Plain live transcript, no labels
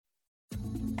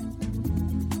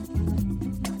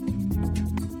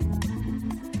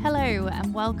Hello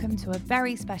and welcome to a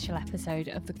very special episode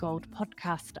of the Gold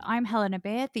Podcast. I'm Helena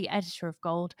Beard, the editor of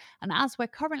Gold, and as we're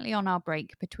currently on our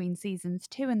break between seasons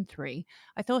 2 and 3,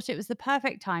 I thought it was the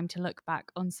perfect time to look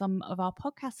back on some of our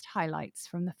podcast highlights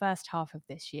from the first half of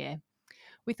this year.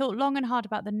 We thought long and hard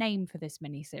about the name for this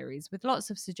mini-series with lots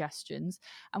of suggestions,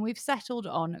 and we've settled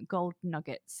on Gold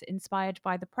Nuggets, inspired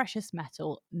by the precious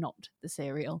metal, not the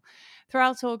cereal.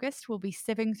 Throughout August, we'll be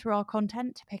sieving through our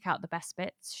content to pick out the best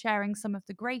bits, sharing some of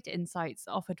the great insights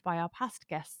offered by our past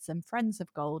guests and friends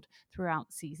of Gold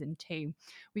throughout Season 2.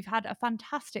 We've had a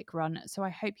fantastic run, so I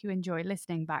hope you enjoy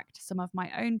listening back to some of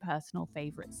my own personal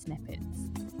favourite snippets.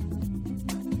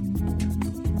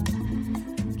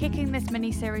 Kicking this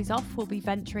mini-series off, we'll be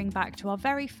venturing back to our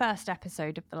very first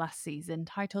episode of the last season,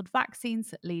 titled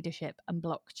Vaccines, Leadership and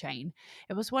Blockchain.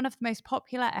 It was one of the most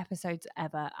popular episodes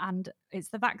ever, and it's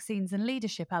the vaccines and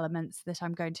leadership elements that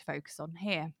I'm going to focus on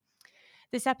here.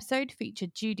 This episode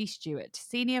featured Judy Stewart,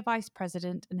 Senior Vice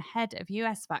President and Head of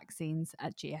US Vaccines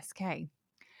at GSK.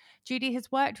 Judy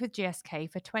has worked with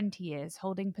GSK for 20 years,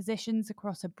 holding positions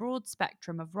across a broad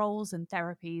spectrum of roles and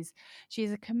therapies. She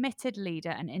is a committed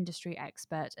leader and industry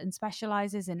expert and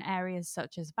specialises in areas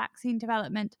such as vaccine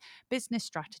development, business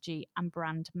strategy, and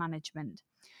brand management.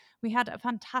 We had a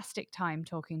fantastic time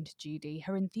talking to Judy.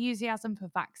 Her enthusiasm for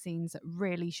vaccines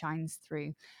really shines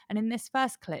through. And in this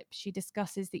first clip, she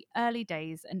discusses the early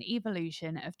days and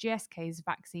evolution of GSK's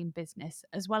vaccine business,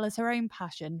 as well as her own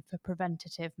passion for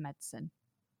preventative medicine.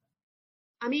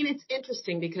 I mean, it's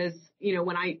interesting because,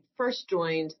 when I first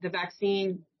joined, the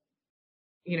vaccine,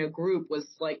 group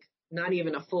was like not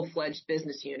even a full-fledged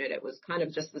business unit. It was kind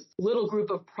of just this little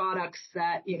group of products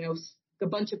that, a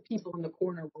bunch of people in the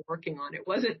corner were working on.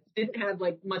 Didn't have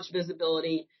like much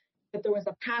visibility, but there was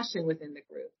a passion within the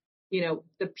group.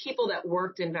 The people that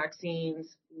worked in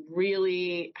vaccines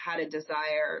really had a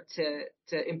desire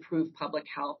to improve public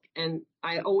health. And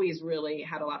I always really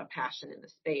had a lot of passion in the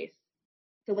space.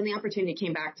 So when the opportunity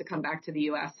came back to come back to the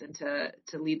U.S. and to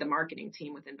lead the marketing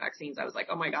team within vaccines, I was like,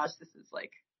 oh my gosh, this is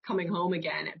like coming home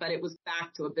again. But it was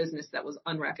back to a business that was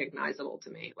unrecognizable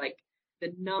to me. Like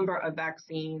the number of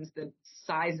vaccines, the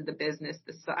size of the business,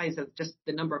 the size of just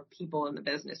the number of people in the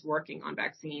business working on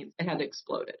vaccines, it had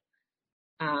exploded.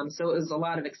 So it was a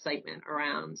lot of excitement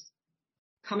around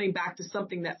coming back to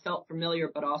something that felt familiar,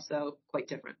 but also quite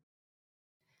different.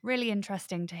 Really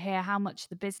interesting to hear how much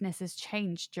the business has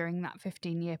changed during that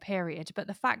 15-year period, but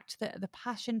the fact that the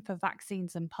passion for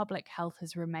vaccines and public health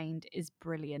has remained is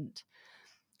brilliant.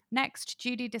 Next,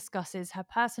 Judy discusses her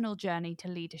personal journey to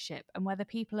leadership and whether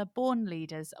people are born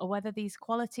leaders or whether these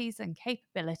qualities and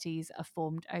capabilities are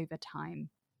formed over time.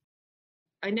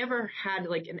 I never had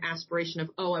like an aspiration of,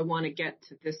 I want to get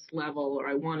to this level, or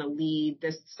I want to lead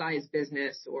this size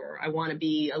business, or I want to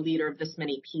be a leader of this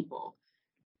many people.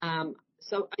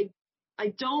 So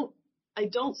I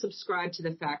don't subscribe to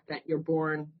the fact that you're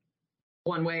born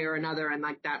one way or another and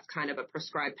like that's kind of a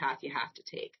prescribed path you have to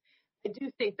take. I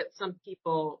do think that some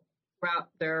people throughout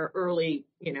their early,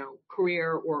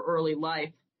 career or early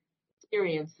life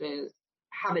experiences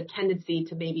have a tendency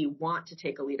to maybe want to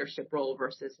take a leadership role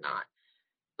versus not.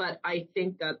 But I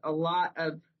think that a lot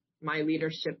of my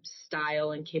leadership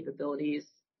style and capabilities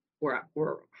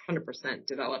were 100%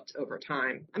 developed over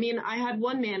time. I mean, I had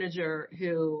one manager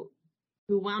who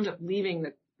wound up leaving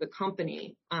the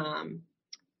company and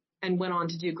went on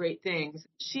to do great things.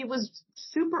 She was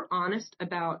super honest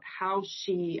about how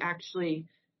she actually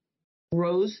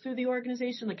rose through the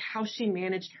organization, like how she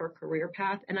managed her career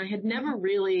path. And I had never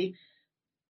really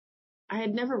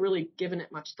given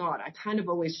it much thought. I kind of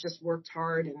always just worked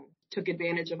hard and took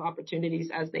advantage of opportunities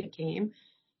as they came.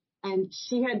 And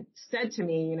she had said to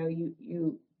me,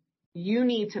 you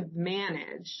need to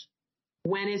manage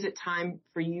when is it time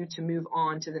for you to move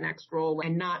on to the next role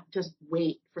and not just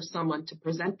wait for someone to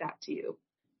present that to you.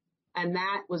 And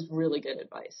that was really good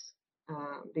advice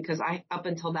because up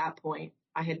until that point,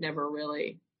 I had never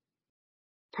really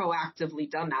proactively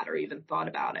done that or even thought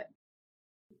about it.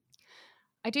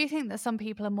 I do think that some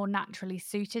people are more naturally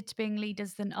suited to being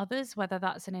leaders than others. Whether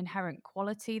that's an inherent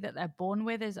quality that they're born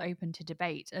with is open to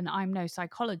debate, and I'm no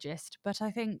psychologist, but I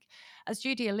think, as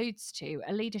Judy alludes to,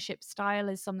 a leadership style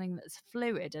is something that's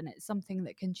fluid and it's something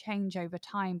that can change over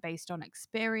time based on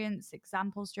experience,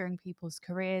 examples during people's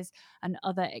careers, and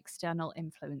other external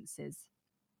influences.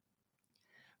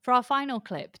 For our final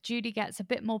clip, Judy gets a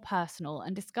bit more personal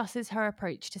and discusses her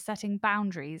approach to setting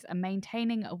boundaries and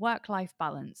maintaining a work-life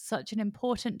balance, such an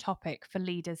important topic for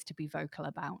leaders to be vocal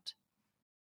about.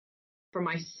 For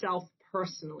myself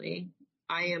personally,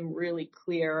 I am really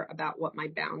clear about what my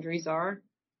boundaries are.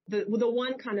 The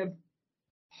one kind of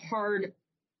hard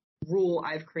rule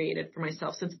I've created for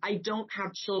myself, since I don't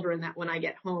have children that when I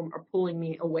get home are pulling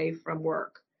me away from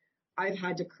work. I've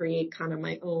had to create kind of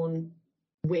my own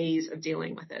ways of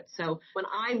dealing with it. So when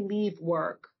I leave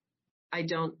work, I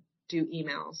don't do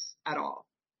emails at all.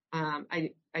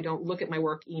 I don't look at my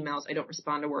work emails. I don't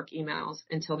respond to work emails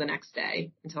until the next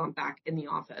day, until I'm back in the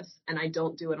office. And I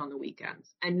don't do it on the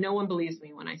weekends. And no one believes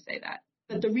me when I say that.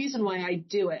 But the reason why I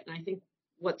do it, and I think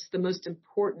what's the most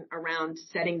important around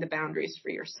setting the boundaries for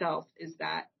yourself, is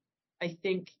that I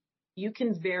think you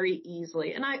can very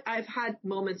easily, and I've had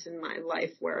moments in my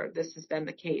life where this has been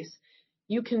the case,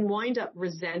 you can wind up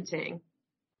resenting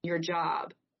your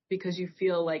job because you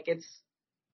feel like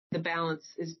the balance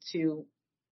is too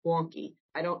wonky.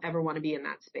 I don't ever want to be in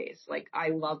that space. Like, I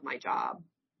love my job,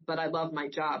 but I love my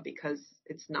job because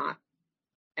it's not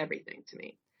everything to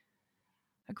me.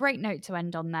 A great note to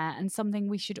end on there, and something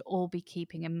we should all be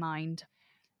keeping in mind.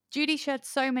 Judy shared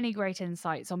so many great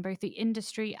insights on both the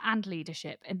industry and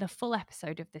leadership in the full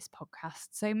episode of this podcast,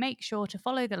 so make sure to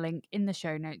follow the link in the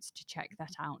show notes to check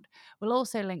that out. We'll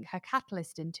also link her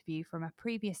Catalyst interview from a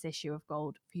previous issue of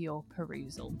Gold for your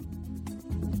perusal.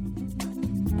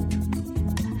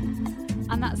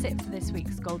 And that's it for this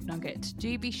week's Gold Nugget.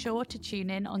 Do be sure to tune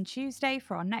in on Tuesday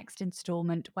for our next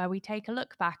instalment, where we take a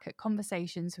look back at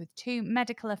conversations with two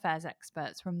medical affairs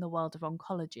experts from the world of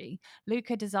oncology,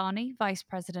 Luca Desani, Vice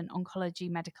President Oncology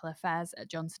Medical Affairs at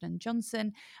Johnson &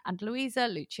 Johnson, and Luisa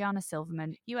Luciana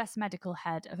Silverman, US Medical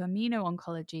Head of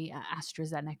Immuno-Oncology at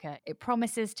AstraZeneca. It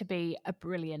promises to be a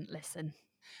brilliant listen.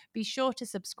 Be sure to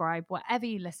subscribe wherever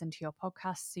you listen to your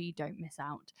podcasts so you don't miss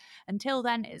out. Until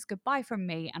then, it's goodbye from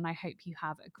me, and I hope you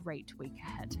have a great week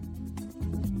ahead.